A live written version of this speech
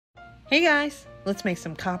Hey guys, let's make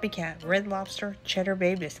some Copycat Red Lobster Cheddar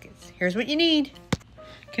Bay biscuits. Here's what you need.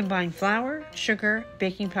 Combine flour, sugar,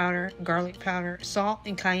 baking powder, garlic powder, salt,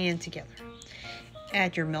 and cayenne together.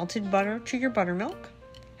 Add your melted butter to your buttermilk.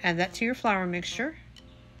 Add that to your flour mixture.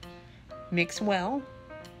 Mix well.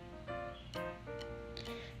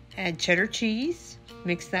 Add cheddar cheese.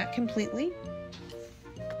 Mix that completely.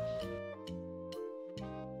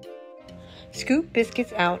 Scoop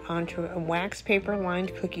biscuits out onto a wax paper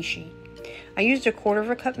lined cookie sheet. I used a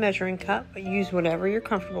 1/4 cup measuring cup, but use whatever you're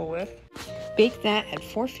comfortable with. Bake that at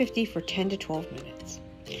 450 for 10 to 12 minutes.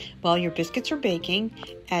 While your biscuits are baking,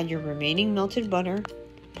 add your remaining melted butter,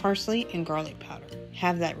 parsley, and garlic powder.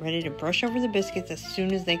 Have that ready to brush over the biscuits as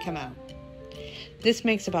soon as they come out. This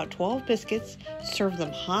makes about 12 biscuits. Serve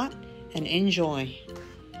them hot and enjoy.